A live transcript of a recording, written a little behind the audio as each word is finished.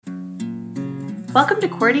Welcome to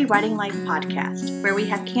QWERTY Writing Life Podcast, where we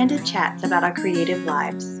have candid chats about our creative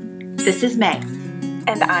lives. This is May.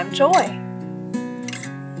 And I'm Joy.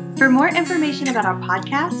 For more information about our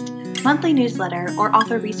podcast, monthly newsletter, or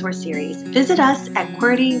author resource series, visit us at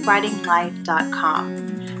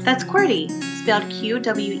QWERTYWritingLife.com. That's QWERTY, spelled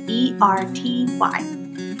QWERTY.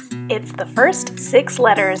 It's the first 6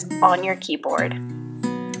 letters on your keyboard.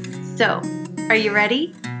 So, are you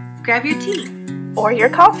ready? Grab your tea. Or your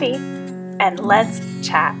coffee, and let's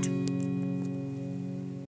chat.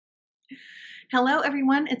 Hello,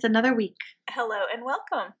 everyone. It's another week. Hello and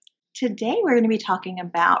welcome. Today, we're going to be talking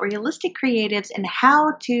about realistic creatives and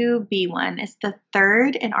how to be one. It's the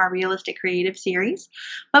third in our realistic creative series.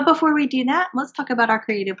 But before we do that, let's talk about our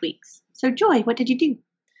creative weeks. So, Joy, what did you do?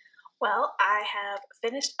 Well, I have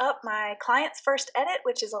finished up my client's first edit,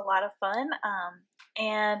 which is a lot of fun.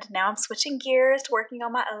 And now I'm switching gears to working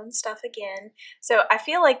on my own stuff again. So I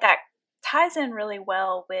feel like that ties in really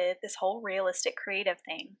well with this whole realistic creative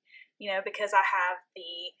thing, because I have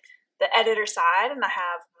the editor side and I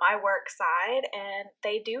have my work side, and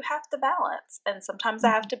they do have to balance. And sometimes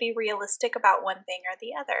I have to be realistic about one thing or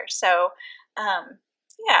the other. So, I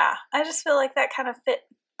just feel like that kind of fit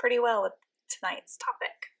pretty well with tonight's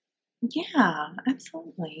topic. Yeah,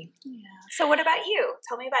 absolutely. Yeah. So what about you?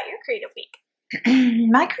 Tell me about your creative week.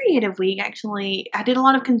 My creative week, actually, I did a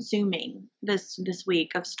lot of consuming this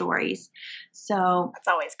week of stories. So That's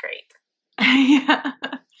always great. yeah.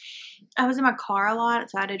 I was in my car a lot,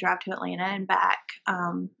 so I had to drive to Atlanta and back.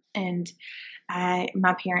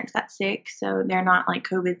 My parents got sick, so they're not like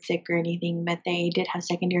COVID sick or anything, but they did have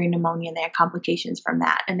secondary pneumonia and they had complications from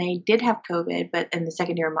that. And they did have COVID, and the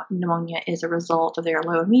secondary pneumonia is a result of their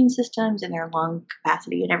low immune systems and their lung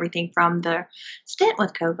capacity and everything from the stint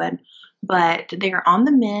with COVID. But they're on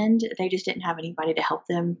the mend. They just didn't have anybody to help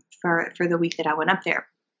them for the week that I went up there.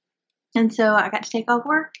 And so I got to take off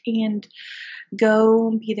work and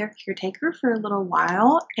go be their caretaker for a little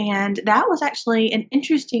while. And that was actually an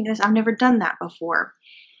interesting, I've never done that before.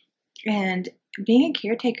 And being a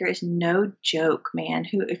caretaker is no joke, man.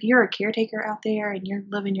 If you're a caretaker out there and you're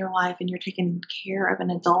living your life and you're taking care of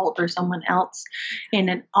an adult or someone else in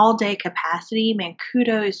an all-day capacity, man,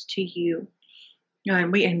 kudos to you.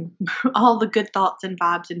 And all the good thoughts and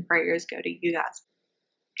vibes and prayers go to you guys.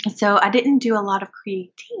 So I didn't do a lot of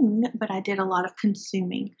creating, but I did a lot of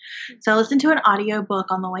consuming. So I listened to an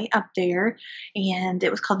audiobook on the way up there, and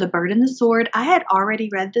it was called The Bird and the Sword. I had already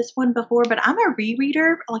read this one before, but I'm a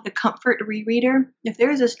rereader, like a comfort rereader. If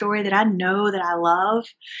there's a story that I know that I love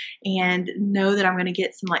and know that I'm going to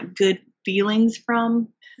get some like good feelings from,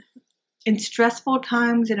 in stressful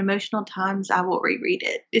times and emotional times, I will reread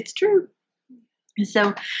it. It's true.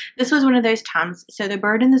 So this was one of those times. So The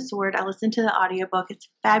Bird and the Sword, I listened to the audiobook. It's a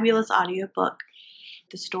fabulous audiobook.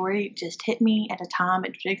 The story just hit me at a time.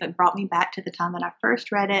 It brought me back to the time that I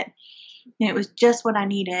first read it. And it was just what I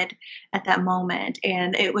needed at that moment.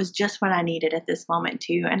 And it was just what I needed at this moment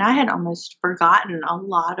too. And I had almost forgotten a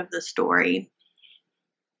lot of the story.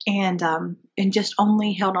 And just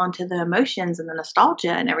only held on to the emotions and the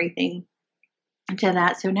nostalgia and everything to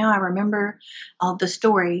that. So now I remember all the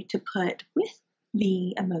story to put with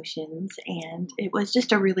the emotions, and it was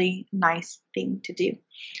just a really nice thing to do.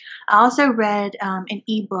 I also read an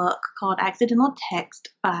ebook called Accidental Text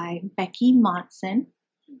by Becky Monson.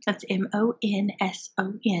 That's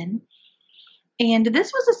Monson. And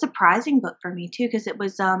this was a surprising book for me too, because it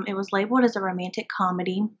was labeled as a romantic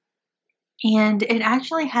comedy, and it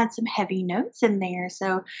actually had some heavy notes in there.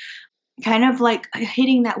 So kind of like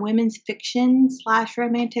hitting that women's fiction /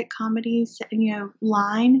 romantic comedies,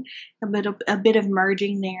 line, a bit of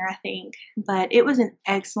merging there, I think. But it was an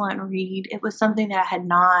excellent read. It was something that I had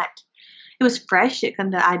not, it was fresh.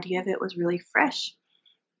 The idea of it was really fresh.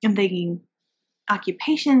 I'm thinking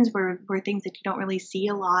occupations were things that you don't really see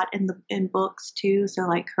a lot in books too. So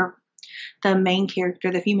like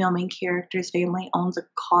the female main character's family owns a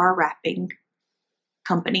car wrapping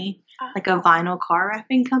company, like a vinyl car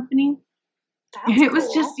wrapping company. And it was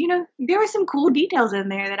just, there were some cool details in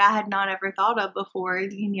there that I had not ever thought of before,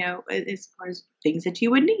 as far as things that you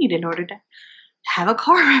would need in order to have a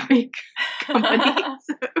car wrapping company.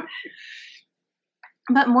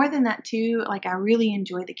 But more than that too, like I really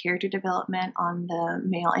enjoyed the character development on the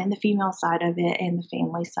male and the female side of it, and the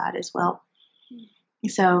family side as well.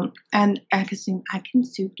 So, and I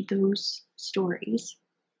consumed those stories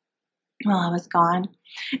while I was gone.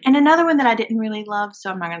 And another one that I didn't really love,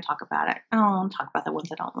 so I'm not going to talk about it. I don't want to talk about the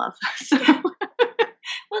ones I don't love. So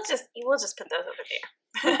we'll just put those over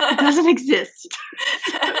there. It doesn't exist.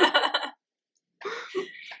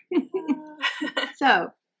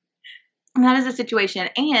 So That is a situation,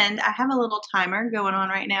 and I have a little timer going on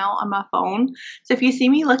right now on my phone. So if you see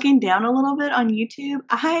me looking down a little bit on YouTube,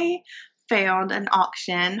 I found an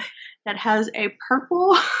auction that has a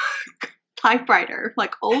purple typewriter,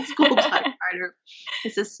 like old school typewriter.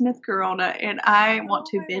 It's a Smith Corona, and I want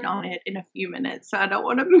Oh to my bid on word. it in a few minutes, so I don't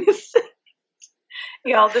want to miss it.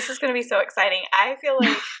 Y'all, this is going to be so exciting. I feel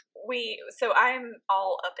like so I'm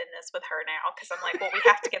all up in this with her now because I'm like, well, we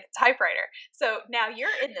have to get the typewriter. So now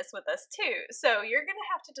you're in this with us too. So you're going to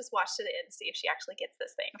have to just watch to the end to see if she actually gets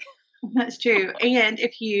this thing. That's true. And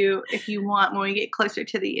if you want, when we get closer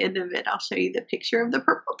to the end of it, I'll show you the picture of the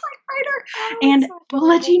purple typewriter, Oh, it's and so we'll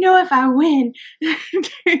let adorable. you know if I win.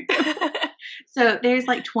 So there's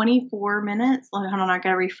like 24 minutes. Hold on, I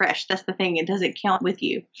gotta refresh. That's the thing; it doesn't count with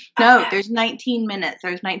you. No, Okay. there's 19 minutes.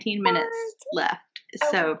 There's 19 minutes What? left. Oh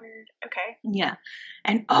my So word. Okay. yeah,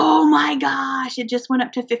 and oh my gosh, it just went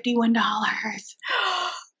up to $51.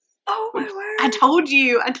 Oh my I word. told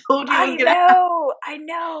you. I told you it was I gonna. know. I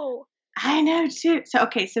know. I know too. So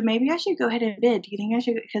okay, so maybe I should go ahead and bid. Do you think I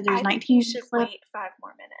should? Because there's I think you 19 should minutes left. wait 5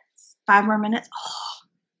 more minutes. 5 more minutes. Oh,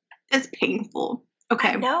 that's painful. I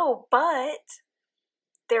Okay, know, but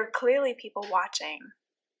there are clearly people watching.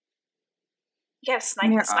 You gotta snipe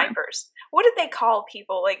the there are. snipers. What did they call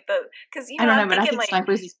people like the? Because I don't know, I'm but I thinking think like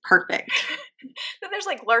snipers is perfect. then there's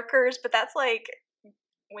like lurkers, but that's like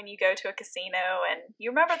when you go to a casino and you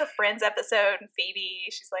remember the Friends episode and Phoebe,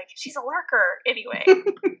 she's like she's a lurker anyway.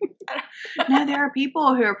 No, there are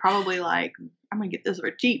people who are probably like, I'm gonna get this for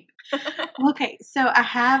cheap. Okay, so I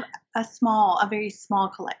have a very small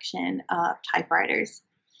collection of typewriters,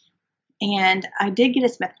 and I did get a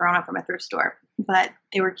Smith Corona from a thrift store, but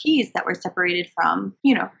they were keys that were separated from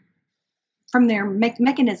their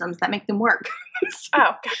mechanisms that make them work.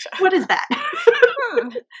 Oh, gotcha. What is that?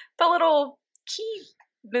 The little key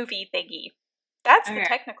movie thingy. That's the Okay.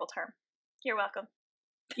 technical term. You're welcome.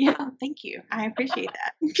 Yeah, thank you. I appreciate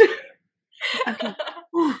that. Okay.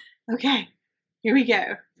 Whew. Okay. Here we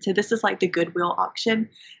go. So this is like the Goodwill auction.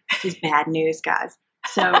 This is bad news, guys.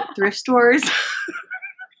 So thrift stores.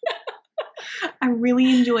 I really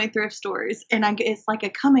enjoy thrift stores, and it's like a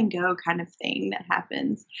come and go kind of thing that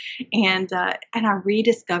happens. And I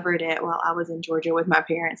rediscovered it while I was in Georgia with my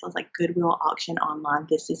parents. I was like, Goodwill auction online.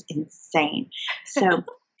 This is insane. So.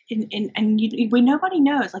 Nobody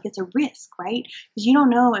knows, like, it's a risk, right? Because you don't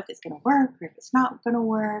know if it's going to work or if it's not going to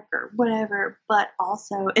work or whatever. But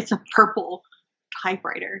also, it's a purple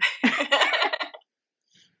typewriter,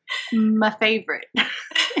 my favorite.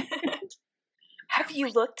 Have you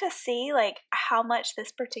looked to see like how much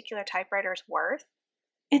this particular typewriter is worth?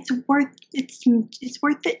 It's worth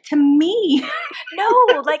it to me.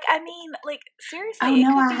 No, like I mean, like Oh seriously,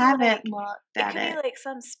 no, I haven't looked it at could be it. like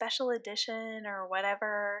some special edition or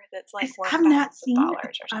whatever that's like worth I've not thousands of seen. dollars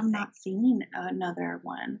or I've something. not seen another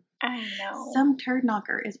one. I know. Some turd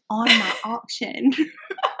knocker is on my auction.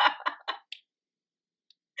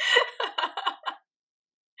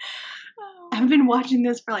 Oh I've been watching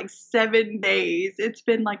this for like 7 days. It's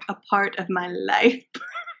been like a part of my life.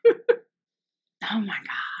 Oh my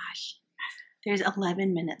gosh. There's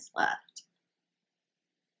 11 minutes left.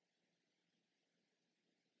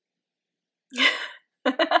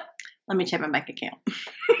 Let me check my bank account.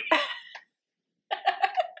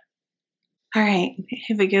 All right.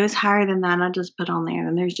 If it goes higher than that, I'll just put on there,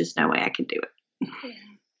 then there's just no way I can do it.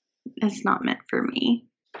 It's not meant for me.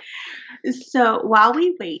 So while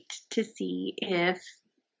we wait to see if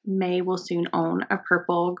May will soon own a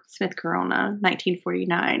purple Smith Corona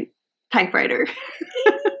 1949 typewriter,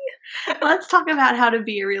 let's talk about how to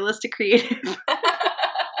be a realistic creative.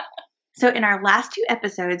 So in our last 2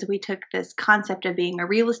 episodes, we took this concept of being a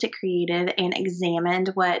realistic creative and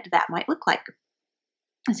examined what that might look like.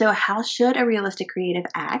 So how should a realistic creative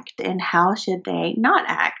act and how should they not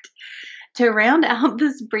act? To round out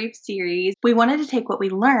this brief series, we wanted to take what we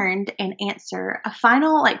learned and answer a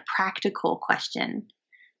final, practical question.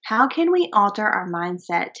 How can we alter our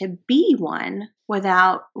mindset to be one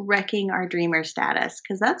without wrecking our dreamer status?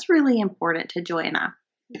 Because that's really important to Joy and I.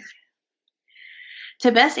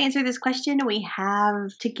 To best answer this question, we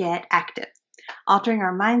have to get active. Altering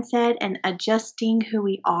our mindset and adjusting who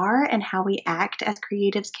we are and how we act as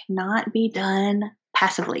creatives cannot be done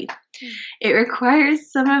passively. It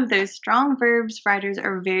requires some of those strong verbs writers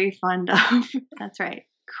are very fond of. That's right.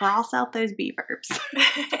 Cross out those B verbs.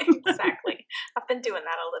 Exactly. I've been doing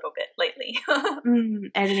that a little bit lately.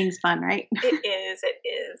 Editing's fun, right? It is. It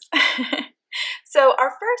is. So, our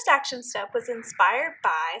first action step was inspired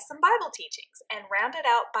by some Bible teachings and rounded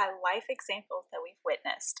out by life examples that we've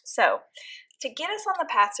witnessed. So, to get us on the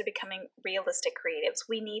path to becoming realistic creatives,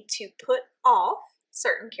 we need to put off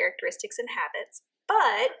certain characteristics and habits.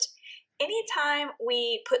 But anytime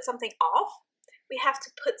we put something off, we have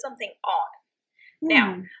to put something on.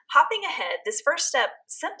 Now, hopping ahead, this first step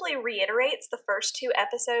simply reiterates the first 2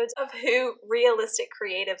 episodes of who realistic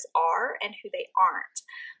creatives are and who they aren't.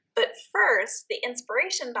 But first, the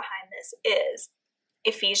inspiration behind this is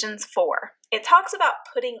Ephesians 4. It talks about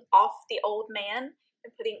putting off the old man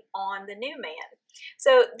and putting on the new man.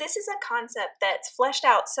 So this is a concept that's fleshed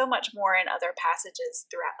out so much more in other passages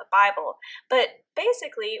throughout the Bible. But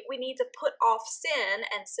basically, we need to put off sin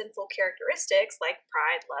and sinful characteristics like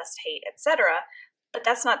pride, lust, hate, etc. But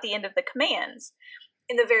that's not the end of the commands.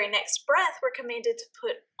 In the very next breath, we're commanded to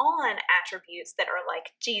put on attributes that are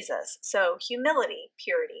like Jesus. So humility,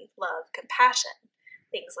 purity, love, compassion,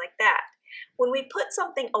 things like that. When we put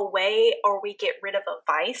something away or we get rid of a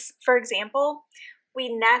vice, for example, we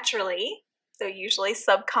naturally, though usually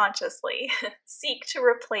subconsciously, seek to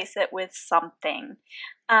replace it with something.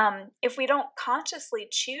 If we don't consciously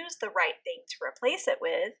choose the right thing to replace it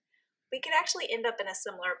with, we could actually end up in a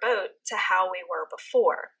similar boat to how we were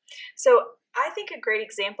before. So I think a great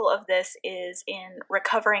example of this is in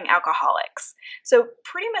recovering alcoholics. So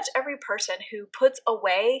pretty much every person who puts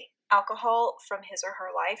away alcohol from his or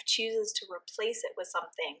her life chooses to replace it with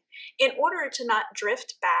something in order to not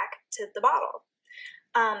drift back to the bottle.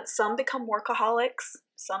 Some become workaholics,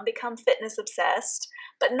 some become fitness obsessed,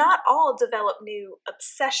 but not all develop new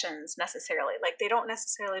obsessions necessarily. Like they don't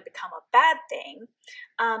necessarily become a bad thing,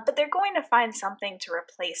 but they're going to find something to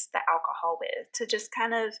replace the alcohol with, to just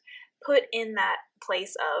kind of put in that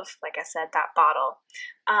place of, like I said, that bottle.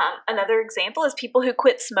 Another example is people who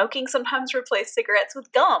quit smoking sometimes replace cigarettes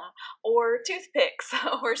with gum or toothpicks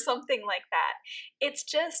or something like that. It's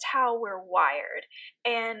just how we're wired.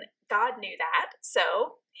 And God knew that, so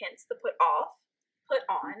hence the put off, put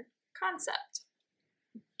on concept.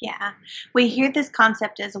 Yeah, we hear this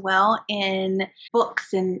concept as well in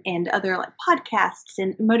books and other like podcasts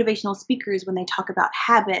and motivational speakers when they talk about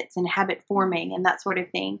habits and habit forming and that sort of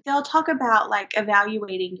thing. They'll talk about like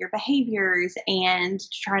evaluating your behaviors and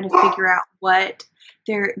trying to figure out what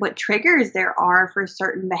triggers there are for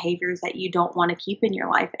certain behaviors that you don't want to keep in your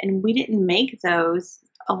life. And we didn't make those.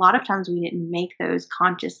 A lot of times we didn't make those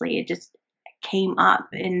consciously. It just came up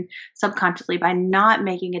and subconsciously by not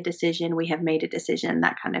making a decision, we have made a decision,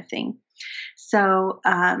 that kind of thing. So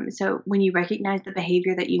when you recognize the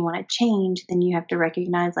behavior that you want to change, then you have to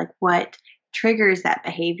recognize like what triggers that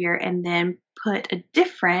behavior and then put a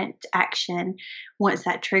different action once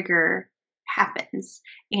that trigger happens.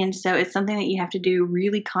 And so it's something that you have to do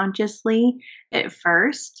really consciously at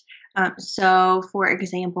first. So for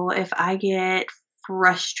example, if I get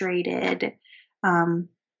frustrated,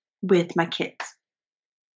 with my kids.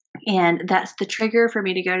 And that's the trigger for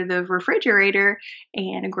me to go to the refrigerator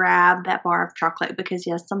and grab that bar of chocolate because,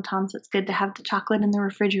 yes, sometimes it's good to have the chocolate in the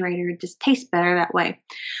refrigerator. It just tastes better that way.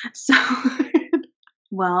 So,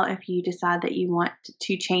 well, if you decide that you want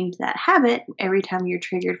to change that habit every time you're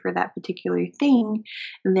triggered for that particular thing,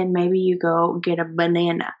 then maybe you go get a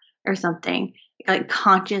banana or something. Like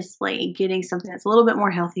consciously getting something that's a little bit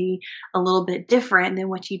more healthy, a little bit different than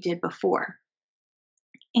what you did before.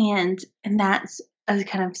 And that's a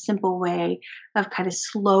kind of simple way of kind of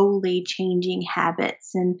slowly changing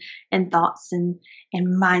habits and thoughts and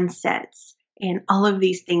mindsets and all of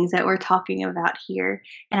these things that we're talking about here.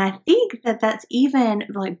 And I think that that's even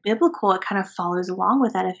like biblical. It kind of follows along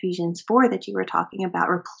with that Ephesians 4 that you were talking about,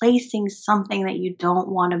 replacing something that you don't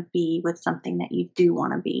want to be with something that you do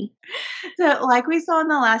want to be. So like we saw in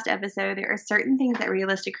the last episode, there are certain things that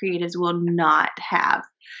realistic creatives will not have.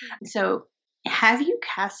 So have you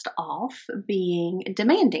cast off being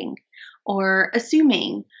demanding or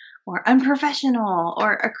assuming or unprofessional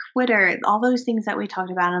or a quitter, all those things that we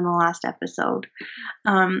talked about in the last episode?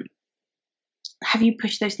 Have you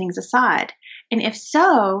pushed those things aside? And if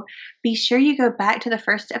so, be sure you go back to the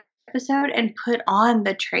first episode and put on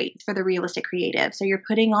the traits for the realistic creative. So you're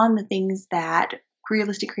putting on the things that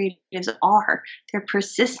realistic creatives are. They're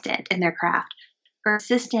persistent in their craft,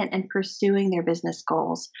 persistent in pursuing their business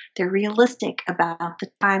goals. They're realistic about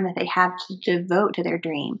the time that they have to devote to their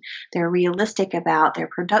dream. They're realistic about their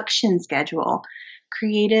production schedule.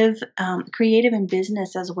 Creative in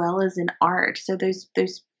business as well as in art. So those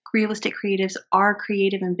realistic creatives are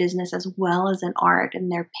creative in business as well as in art,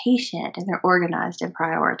 and they're patient and they're organized and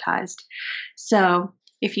prioritized. So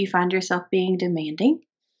if you find yourself being demanding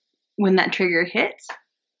when that trigger hits,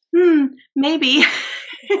 maybe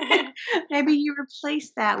maybe you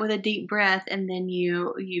replace that with a deep breath and then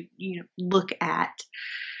you look at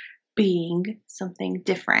being something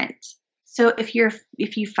different. So if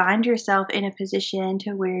you find yourself in a position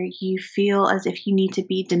to where you feel as if you need to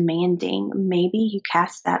be demanding, maybe you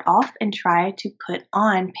cast that off and try to put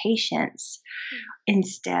on patience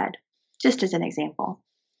instead, just as an example.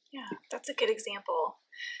 Yeah, that's a good example.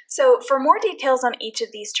 So, for more details on each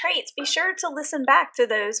of these traits, be sure to listen back to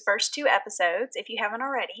those first 2 episodes if you haven't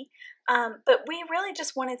already. But we really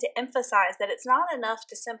just wanted to emphasize that it's not enough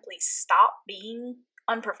to simply stop being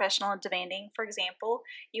unprofessional and demanding, for example.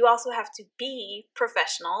 You also have to be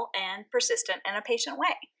professional and persistent in a patient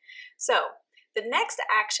way. So, the next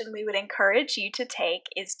action we would encourage you to take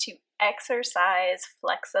is to exercise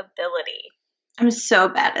flexibility. I'm so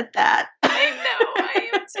bad at that. I know, I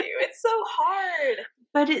am too. It's so hard.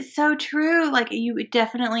 But it's so true. Like, you would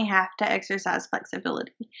definitely have to exercise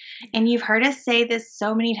flexibility. And you've heard us say this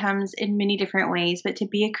so many times in many different ways, but to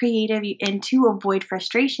be a creative and to avoid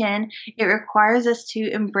frustration, it requires us to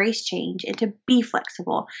embrace change and to be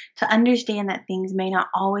flexible, to understand that things may not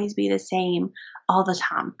always be the same all the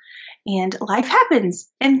time. And life happens,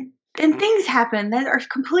 and things happen that are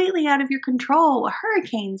completely out of your control.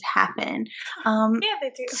 Hurricanes happen. Yeah,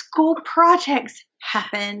 they do. School projects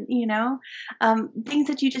happen, things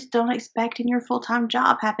that you just don't expect in your full-time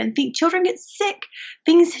job happen. Children get sick,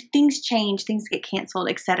 things change, things get canceled,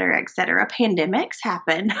 et cetera, et cetera. Pandemics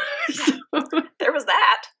happen. So, There was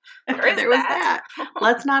that. there was that.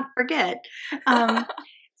 Let's not forget.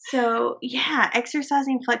 So yeah,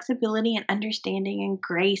 exercising flexibility and understanding and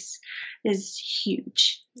grace is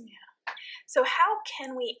huge. Yeah. So, how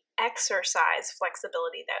can we exercise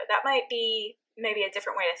flexibility, though? That might be maybe a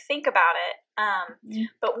different way to think about it.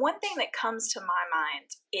 But one thing that comes to my mind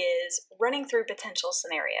is running through potential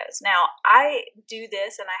scenarios. Now, I do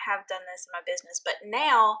this and I have done this in my business, but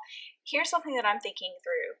now here's something that I'm thinking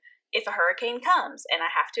through. If a hurricane comes and I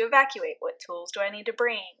have to evacuate, what tools do I need to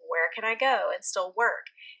bring? Where can I go and still work?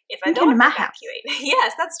 If I don't evacuate,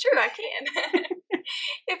 yes, that's true, I can.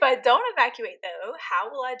 If I don't evacuate, though, how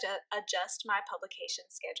will I adjust my publication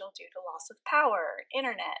schedule due to loss of power,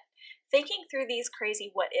 internet? Thinking through these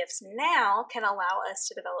crazy what ifs now can allow us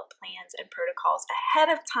to develop plans and protocols ahead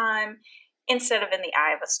of time instead of in the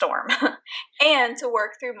eye of a storm, and to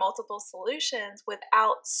work through multiple solutions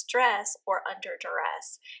without stress or under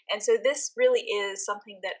duress. And so this really is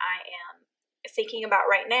something that I am thinking about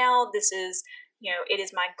right now. This is, it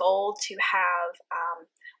is my goal to have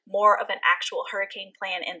more of an actual hurricane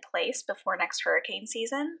plan in place before next hurricane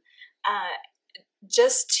season.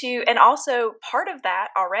 And also part of that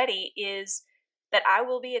already is that I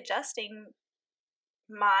will be adjusting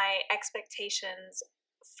my expectations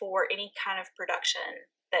for any kind of production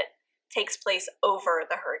that takes place over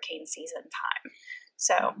the hurricane season time.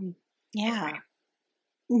 So, yeah.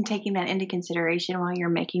 And taking that into consideration while you're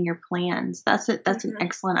making your plans. That's an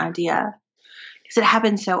excellent idea. Because it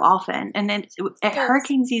happens so often. And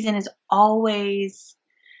hurricane season is always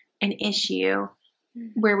an issue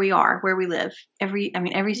where we live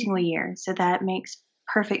every single year. So that makes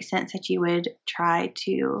perfect sense that you would try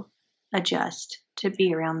to adjust to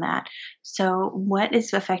be around that. So what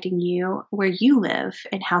is affecting you where you live,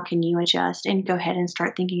 and how can you adjust? And go ahead and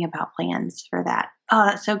start thinking about plans for that. Oh,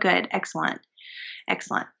 that's so good. Excellent.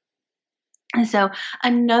 And so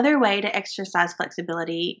another way to exercise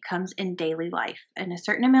flexibility comes in daily life. And a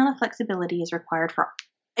certain amount of flexibility is required for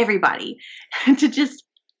everybody to just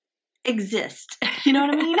exist. You know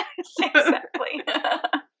what I mean? Exactly.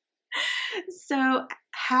 So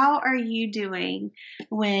how are you doing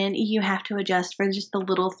when you have to adjust for just the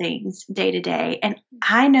little things day to day? And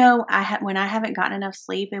I know when I haven't gotten enough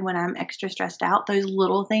sleep and when I'm extra stressed out, those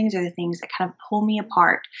little things are the things that kind of pull me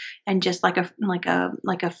apart. And just like a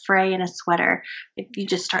fray in a sweater, it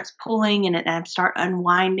just starts pulling and I start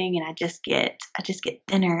unwinding, and I just get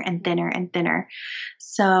thinner and thinner and thinner.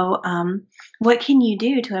 So what can you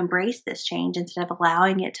do to embrace this change instead of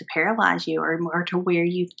allowing it to paralyze you or to wear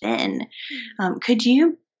you thin? Could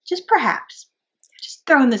you just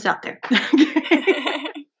throwing this out there,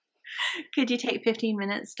 could you take 15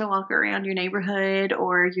 minutes to walk around your neighborhood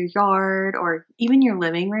or your yard or even your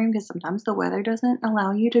living room? Because sometimes the weather doesn't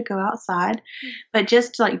allow you to go outside, but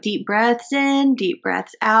just like deep breaths in, deep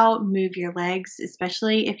breaths out, move your legs,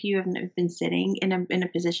 especially if you haven't been sitting in a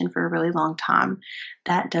position for a really long time.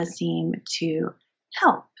 That does seem to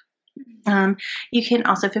help. You can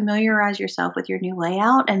also familiarize yourself with your new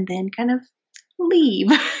layout and then kind of leave.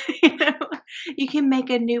 You can make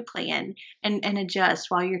a new plan and adjust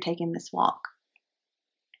while you're taking this walk.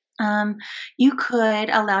 You could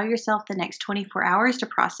allow yourself the next 24 hours to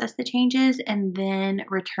process the changes and then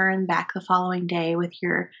return back the following day with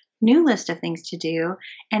your new list of things to do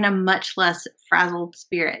and a much less frazzled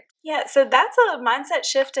spirit. Yeah, so that's a mindset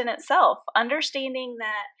shift in itself. Understanding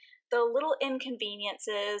that the little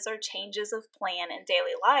inconveniences or changes of plan in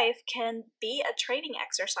daily life can be a training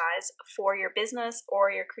exercise for your business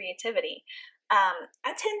or your creativity.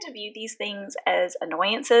 I tend to view these things as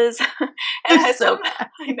annoyances, and It's so bad.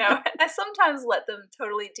 I know I sometimes let them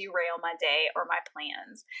totally derail my day or my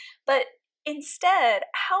plans. But instead,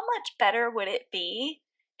 how much better would it be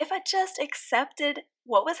if I just accepted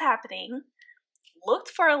what was happening, looked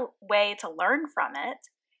for a way to learn from it,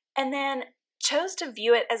 and then chose to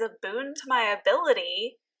view it as a boon to my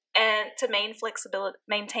ability and to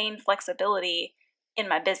maintain flexibility in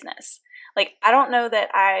my business. Like, I don't know that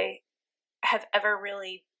I have ever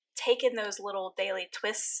really taken those little daily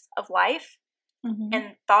twists of life Mhm.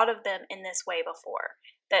 and thought of them in this way before,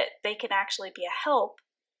 that they can actually be a help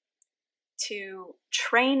to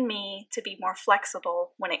train me to be more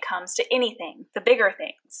flexible when it comes to anything, the bigger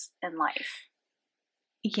things in life.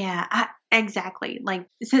 Yeah, exactly. Like,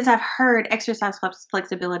 since I've heard exercise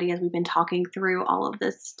flexibility as we've been talking through all of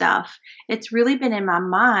this stuff, it's really been in my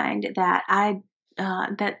mind that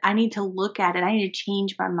I need to look at it. I need to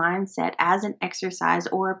change my mindset as an exercise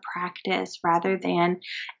or a practice rather than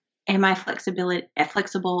am I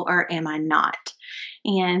flexible or am I not?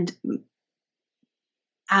 And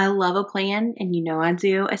I love a plan, and you know I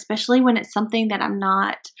do, especially when it's something that I'm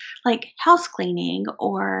not like house cleaning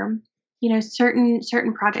or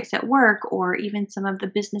certain projects at work or even some of the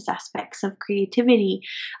business aspects of creativity.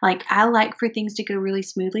 Like I like for things to go really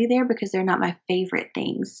smoothly there because they're not my favorite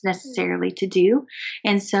things necessarily to do.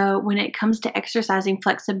 And so when it comes to exercising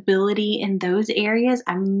flexibility in those areas,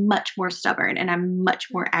 I'm much more stubborn and I'm much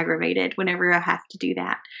more aggravated whenever I have to do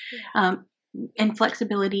that. Yeah. Um, and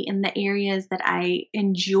flexibility in the areas that I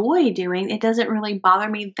enjoy doing, it doesn't really bother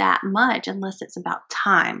me that much unless it's about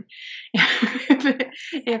time.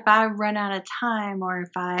 If I run out of time or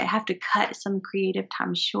if I have to cut some creative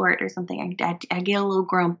time short or something, I get a little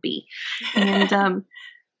grumpy. And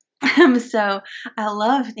so I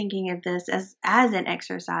love thinking of this as an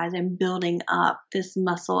exercise and building up this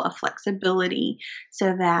muscle of flexibility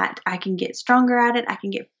so that I can get stronger at it, I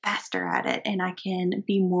can get faster at it, and I can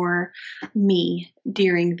be more me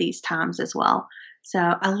during these times as well. So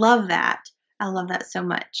I love that. I love that so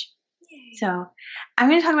much. Yay. So I'm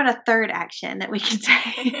going to talk about a third action that we can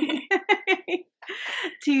take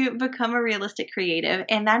to become a realistic creative,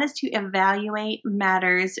 and that is to evaluate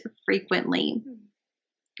matters frequently.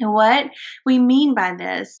 What we mean by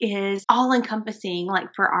this is all encompassing, like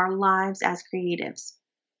for our lives as creatives.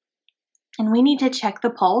 And we need to check the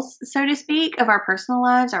pulse, so to speak, of our personal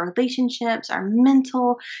lives, our relationships, our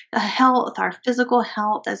mental health, our physical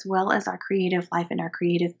health, as well as our creative life and our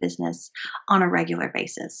creative business on a regular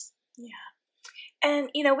basis. Yeah. And,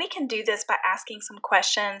 we can do this by asking some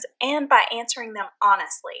questions and by answering them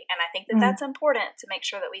honestly. And I think that Mm. that's important to make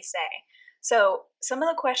sure that we say. So, some of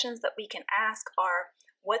the questions that we can ask are,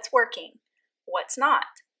 what's working? What's not?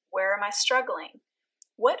 Where am I struggling?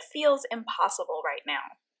 What feels impossible right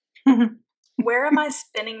now? Where am I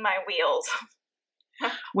spinning my wheels?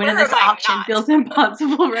 When Where this am I option not? feels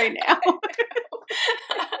impossible right now.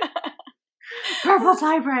 Purple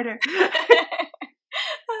typewriter.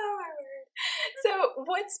 Oh my word. So,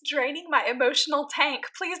 what's draining my emotional tank?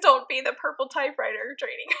 Please don't be the purple typewriter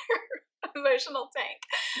draining her emotional tank.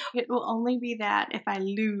 It will only be that if I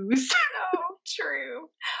lose. No, true.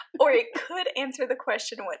 Or it could answer the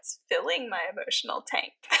question, what's filling my emotional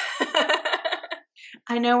tank?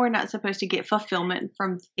 I know we're not supposed to get fulfillment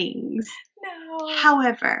from things. No.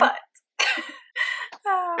 However, But,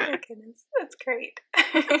 oh my goodness, that's great.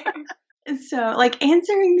 so like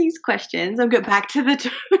answering these questions, I'll get back to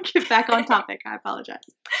get back on topic. I apologize.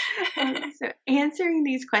 So answering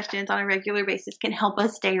these questions on a regular basis can help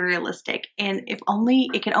us stay realistic, and if only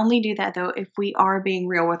it can only do that though if we are being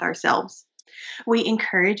real with ourselves. We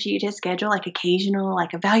encourage you to schedule like occasional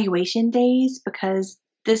like evaluation days because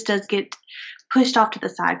this does get pushed off to the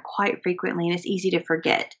side quite frequently and it's easy to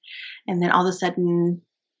forget. And then all of a sudden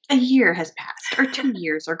a year has passed or 2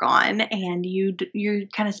 years are gone and you're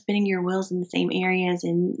kind of spinning your wheels in the same areas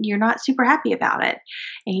and you're not super happy about it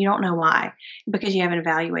and you don't know why because you haven't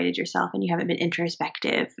evaluated yourself and you haven't been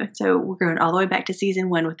introspective. So we're going all the way back to season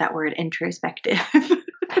 1 with that word introspective.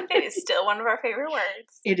 It is still one of our favorite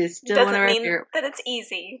words. It is still one of Doesn't our mean favorite. that it's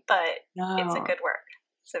easy, but it's a No. good word.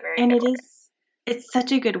 It's a very And good word. it's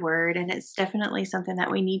such a good word, and it's definitely something that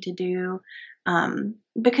we need to do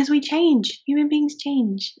because we change. Human beings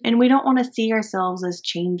change, and we don't want to see ourselves as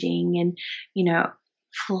changing and,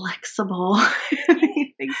 flexible.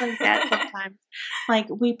 things like that sometimes. Like,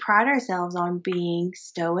 we pride ourselves on being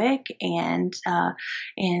stoic and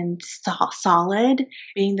solid,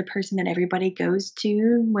 being the person that everybody goes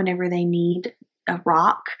to whenever they need a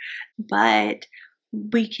rock, but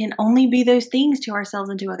we can only be those things to ourselves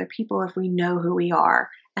and to other people if we know who we are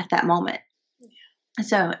at that moment.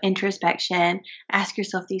 So, introspection, ask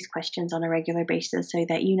yourself these questions on a regular basis so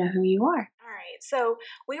that you know who you are. All right, so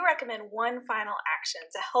we recommend one final action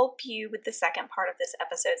to help you with the second part of this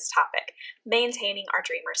episode's topic, maintaining our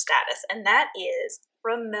dreamer status, and that is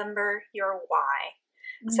remember your why.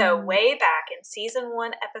 So, way back in season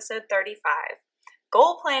 1, episode 35,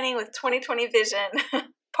 Goal Planning with 2020 Vision,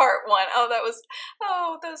 part 1.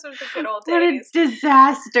 Those were the good old days. What a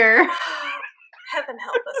disaster. Heaven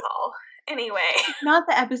help us all. Anyway. Not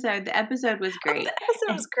the episode. The episode was great. The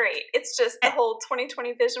episode was great. It's just the whole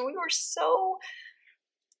 2020 vision. We were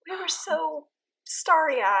so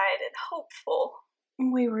starry-eyed and hopeful.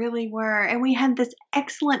 We really were. And we had this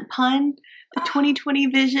excellent pun, the 2020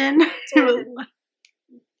 vision.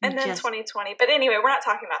 And then 2020. But anyway, we're not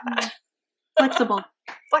talking about that.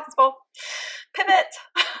 Flexible. Pivot.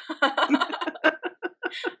 Another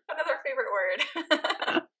favorite word.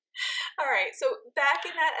 All right, so back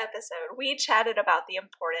in that episode, we chatted about the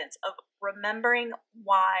importance of remembering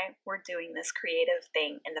why we're doing this creative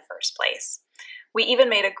thing in the first place. We even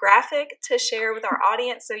made a graphic to share with our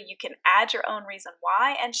audience so you can add your own reason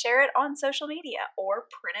why and share it on social media or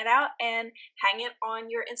print it out and hang it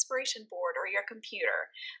on your inspiration board or your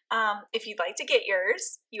computer. If you'd like to get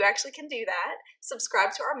yours, you actually can do that.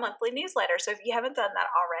 Subscribe to our monthly newsletter. So if you haven't done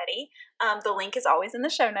that already, the link is always in the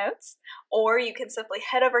show notes, or you can simply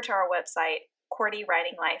head over to our website,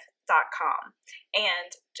 QWERTYWritingLife.com,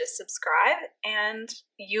 and just subscribe and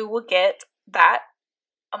you will get that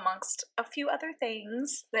amongst a few other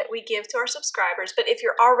things that we give to our subscribers. But if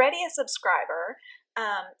you're already a subscriber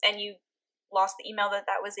and you lost the email that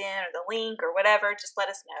was in or the link or whatever, just let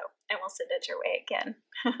us know and we'll send it your way again.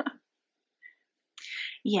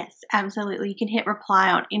 Yes, absolutely. You can hit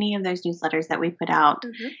reply on any of those newsletters that we put out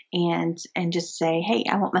and just say, hey,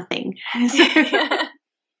 I want my thing.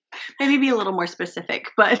 Maybe be a little more specific,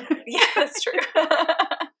 but yeah, that's true.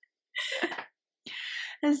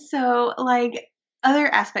 So, like, other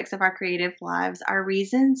aspects of our creative lives, our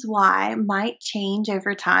reasons why might change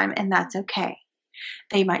over time, and that's okay.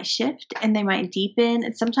 They might shift and they might deepen,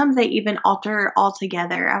 and sometimes they even alter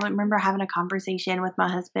altogether. I remember having a conversation with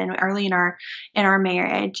my husband early in our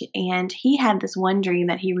marriage, and he had this one dream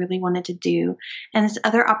that he really wanted to do, and this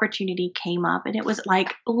other opportunity came up, and it was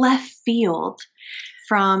like left field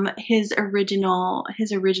from his original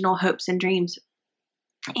hopes and dreams.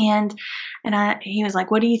 And he was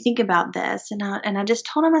like, what do you think about this? And I just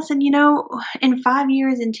told him, I said, in 5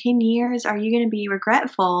 years, in 10 years, are you going to be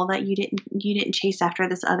regretful that you didn't chase after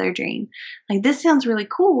this other dream? Like, this sounds really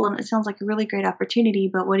cool and it sounds like a really great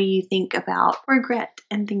opportunity, but what do you think about regret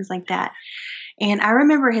and things like that? And I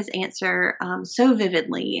remember his answer so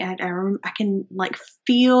vividly. I can like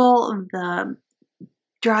feel the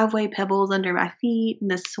driveway pebbles under my feet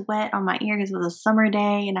and the sweat on my ear because it was a summer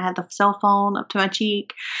day and I had the cell phone up to my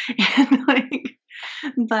cheek. And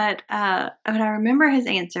but I remember his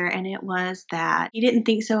answer, and it was that he didn't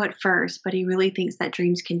think so at first, but he really thinks that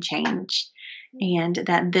dreams can change and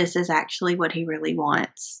that this is actually what he really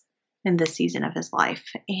wants in this season of his life.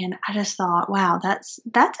 And I just thought, wow, that's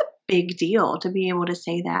a big deal to be able to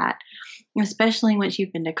say that, especially once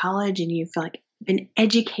you've been to college and you've been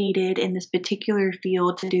educated in this particular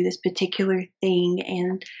field to do this particular thing,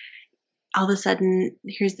 and all of a sudden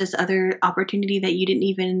here's this other opportunity that you didn't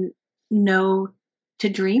even know to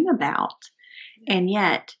dream about, and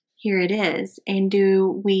yet here it is. And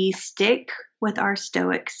do we stick with our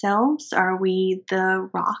stoic selves? Are we the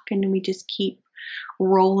rock and we just keep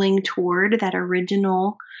rolling toward that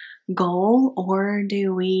original goal, or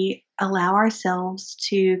do we allow ourselves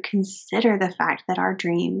to consider the fact that our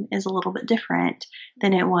dream is a little bit different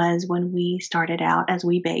than it was when we started out as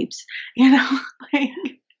wee babes,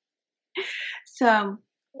 So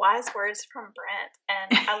wise words from Brent,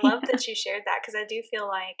 and I love that you shared that, because I do feel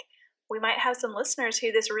like we might have some listeners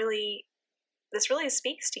who this really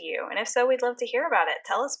speaks to you, and if so, we'd love to hear about it.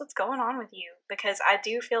 Tell us what's going on with you, because I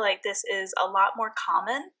do feel like this is a lot more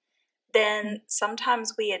common than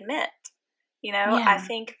sometimes we admit. I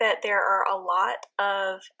think that there are a lot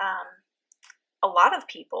of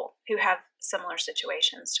people who have similar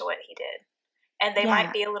situations to what he did, and they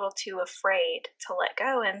might be a little too afraid to let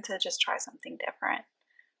go and to just try something different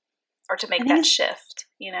or to make that shift.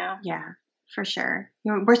 Yeah. for sure.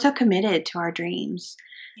 We're so committed to our dreams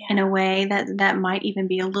in Yeah. a way that might even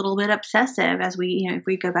be a little bit obsessive as we, if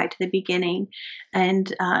we go back to the beginning, and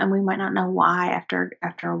we might not know why after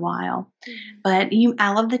a while. Mhm. But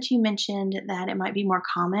I love that you mentioned that it might be more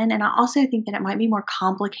common, and I also think that it might be more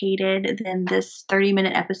complicated than this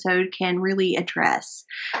 30-minute episode can really address.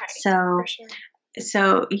 Right. For So sure.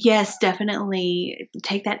 so yes, definitely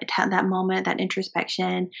take that moment, that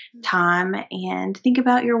introspection Mhm. time, and think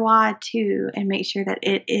about your why too, and make sure that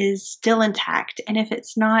it is still intact. And if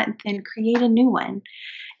it's not, then create a new one,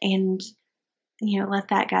 and let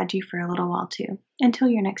that guide you for a little while too, until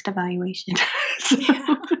your next evaluation. so,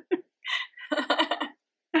 Yeah.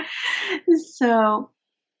 so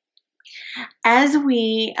as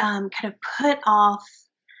we kind of put off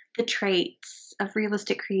the traits of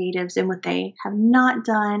realistic creatives and what they have not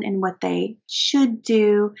done and what they should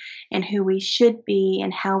do and who we should be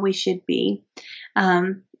and how we should be.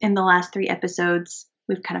 In the last 3 episodes,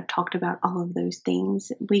 we've kind of talked about all of those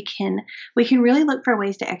things. We can really look for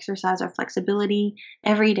ways to exercise our flexibility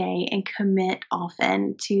every day and commit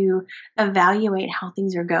often to evaluate how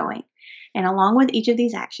things are going. And along with each of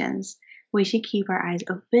these actions, we should keep our eyes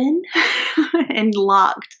open and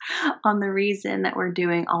locked on the reason that we're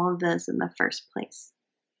doing all of this in the first place.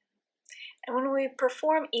 And when we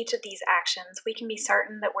perform each of these actions, we can be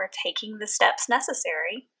certain that we're taking the steps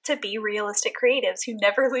necessary to be realistic creatives who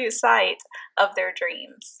never lose sight of their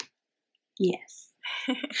dreams. Yes.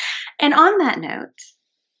 And on that note,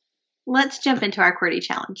 let's jump into our QWERTY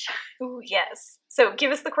challenge. Ooh, yes. So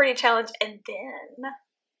give us the QWERTY challenge, and then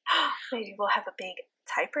maybe we'll have a big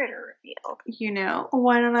typewriter reveal.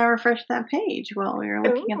 Why don't I refresh that page while we were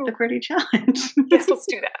looking at the Ooh. QWERTY challenge? Yes, let's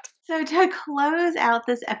do that. So, to close out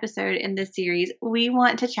this episode in this series, we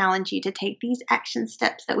want to challenge you to take these action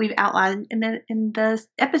steps that we've outlined in the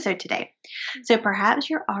episode today. So, perhaps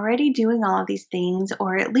you're already doing all of these things,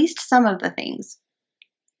 or at least some of the things.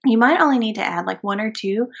 You might only need to add like 1 or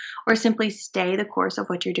 2, or simply stay the course of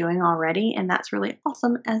what you're doing already, and that's really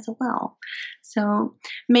awesome as well. So,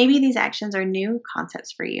 maybe these actions are new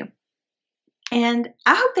concepts for you. And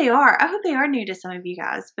I hope they are. I hope they are new to some of you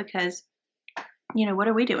guys because what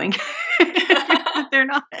are we doing? They're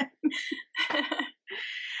not.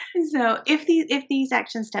 So if these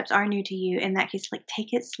action steps are new to you, in that case, like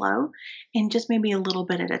take it slow and just maybe a little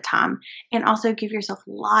bit at a time. And also give yourself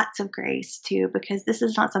lots of grace too, because this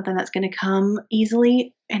is not something that's going to come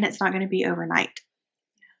easily and it's not going to be overnight.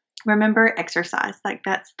 Remember, exercise, like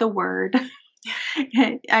that's the word.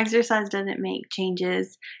 Exercise doesn't make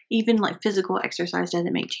changes, even like physical exercise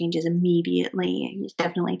doesn't make changes immediately. It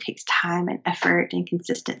definitely takes time and effort and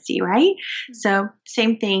consistency, right? So,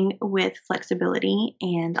 same thing with flexibility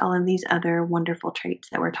and all of these other wonderful traits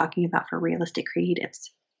that we're talking about for realistic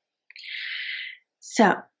creatives.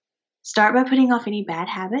 So, start by putting off any bad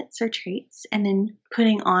habits or traits and then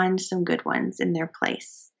putting on some good ones in their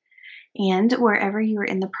place. And wherever you are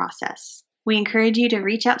in the process, we encourage you to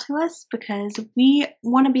reach out to us because we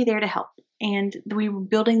want to be there to help. And we're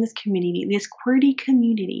building this community, this QWERTY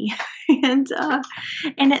community. and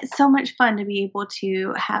it's so much fun to be able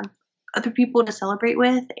to have other people to celebrate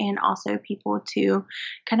with and also people to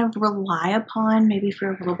kind of rely upon maybe for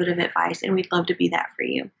a little bit of advice. And we'd love to be that for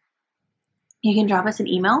you. You can drop us an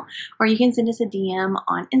email or you can send us a DM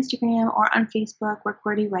on Instagram or on Facebook. We're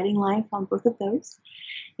QWERTY Writing Life on both of those.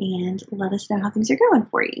 And let us know how things are going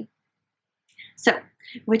for you. So,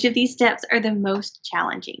 which of these steps are the most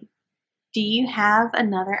challenging? Do you have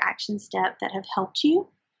another action step that have helped you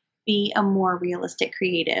be a more realistic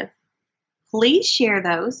creative? Please share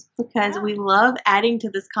those because we love adding to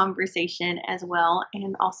this conversation as well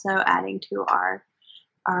and also adding to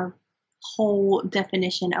our whole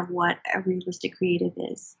definition of what a realistic creative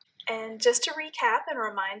is. And just to recap and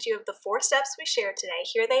remind you of the 4 steps we shared today,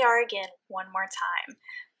 here they are again one more time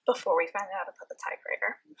before we find out about the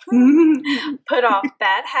typewriter. Put off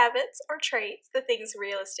bad habits or traits, the things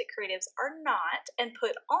realistic creatives are not, and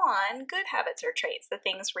put on good habits or traits, the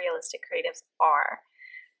things realistic creatives are.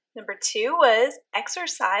 Number 2 was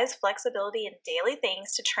exercise flexibility in daily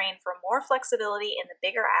things to train for more flexibility in the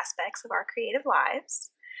bigger aspects of our creative lives.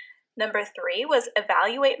 Number 3 was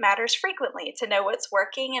evaluate matters frequently to know what's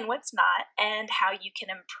working and what's not and how you can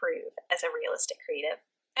improve as a realistic creative.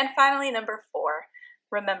 And finally, number 4,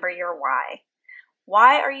 remember your why.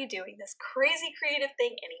 Why are you doing this crazy creative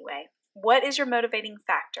thing anyway? What is your motivating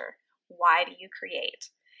factor? Why do you create?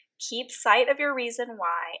 Keep sight of your reason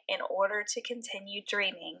why in order to continue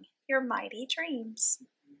dreaming your mighty dreams.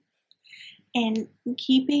 And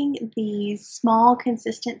keeping these small,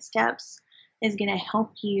 consistent steps is going to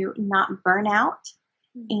help you not burn out,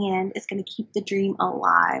 and it's going to keep the dream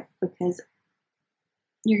alive because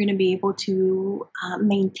you're going to be able to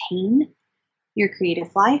maintain your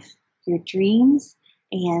creative life, your dreams,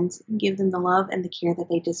 and give them the love and the care that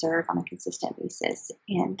they deserve on a consistent basis.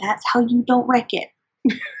 And that's how you don't wreck it.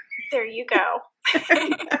 There you go.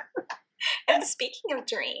 And speaking of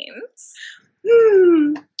dreams.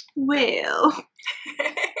 Well.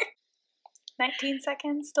 19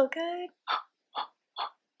 seconds, still good?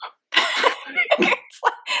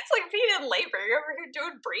 It's like being in labor. You're over here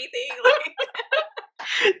doing breathing. Like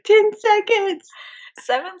 10 seconds.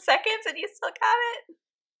 7 seconds and you still got it?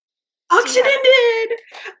 Auction ended.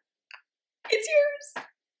 It's yours.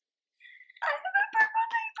 I have a purple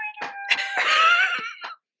typewriter.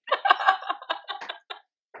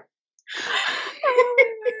 Oh my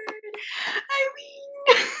word. I mean,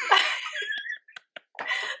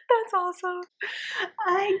 that's awesome.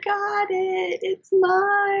 I got it. It's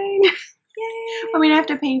mine. Yay. I mean, I have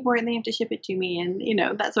to pay for it and they have to ship it to me and,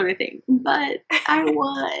 that sort of thing. But I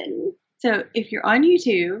won. So if you're on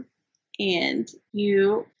YouTube and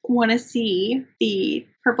you want to see the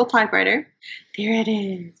purple typewriter, there it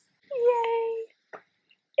is. Yay.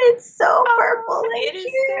 It's so purple and it is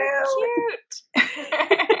so cute.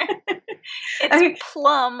 It's Okay.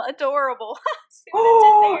 plum adorable. See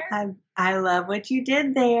what I did there? I love what you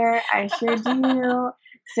did there. I sure do.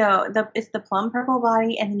 So it's the plum purple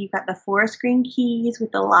body, and then you've got the forest green keys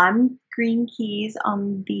with the lime green keys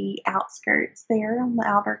on the outskirts there, on the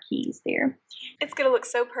outer keys there. It's going to look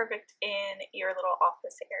so perfect in your little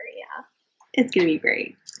office area. It's going to be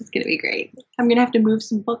great. It's going to be great. I'm going to have to move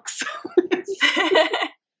some books.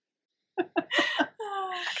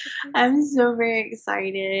 I'm so very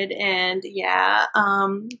excited, and yeah,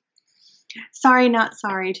 sorry, not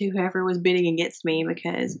sorry to whoever was bidding against me,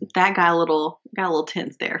 because that got a little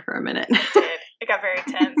tense there for a minute. It did. It got very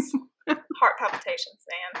tense. Heart palpitations,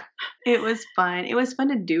 man. It was fun. It was fun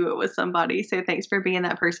to do it with somebody, so thanks for being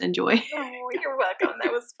that person, Joy. Oh, you're welcome.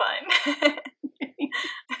 That was fun.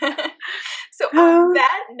 So on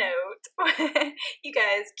that note, you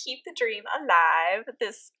guys keep the dream alive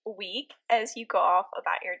this week as you go off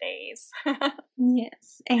about your days.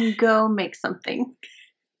 Yes, and go make something.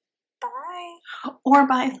 Bye. Or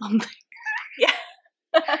buy something. Yeah.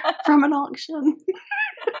 From an auction.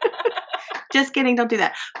 Just kidding, don't do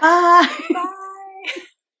that. Bye.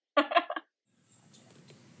 Bye.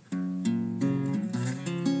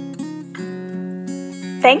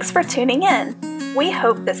 Thanks for tuning in. We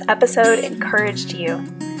hope this episode encouraged you.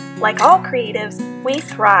 Like all creatives, we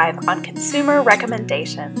thrive on consumer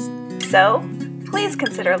recommendations. So, please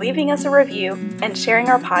consider leaving us a review and sharing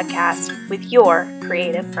our podcast with your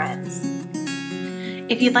creative friends.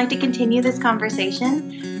 If you'd like to continue this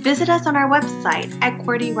conversation, visit us on our website at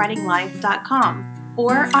QWERTYWritingLife.com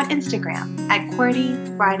or on Instagram at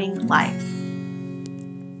QWERTYWritingLife.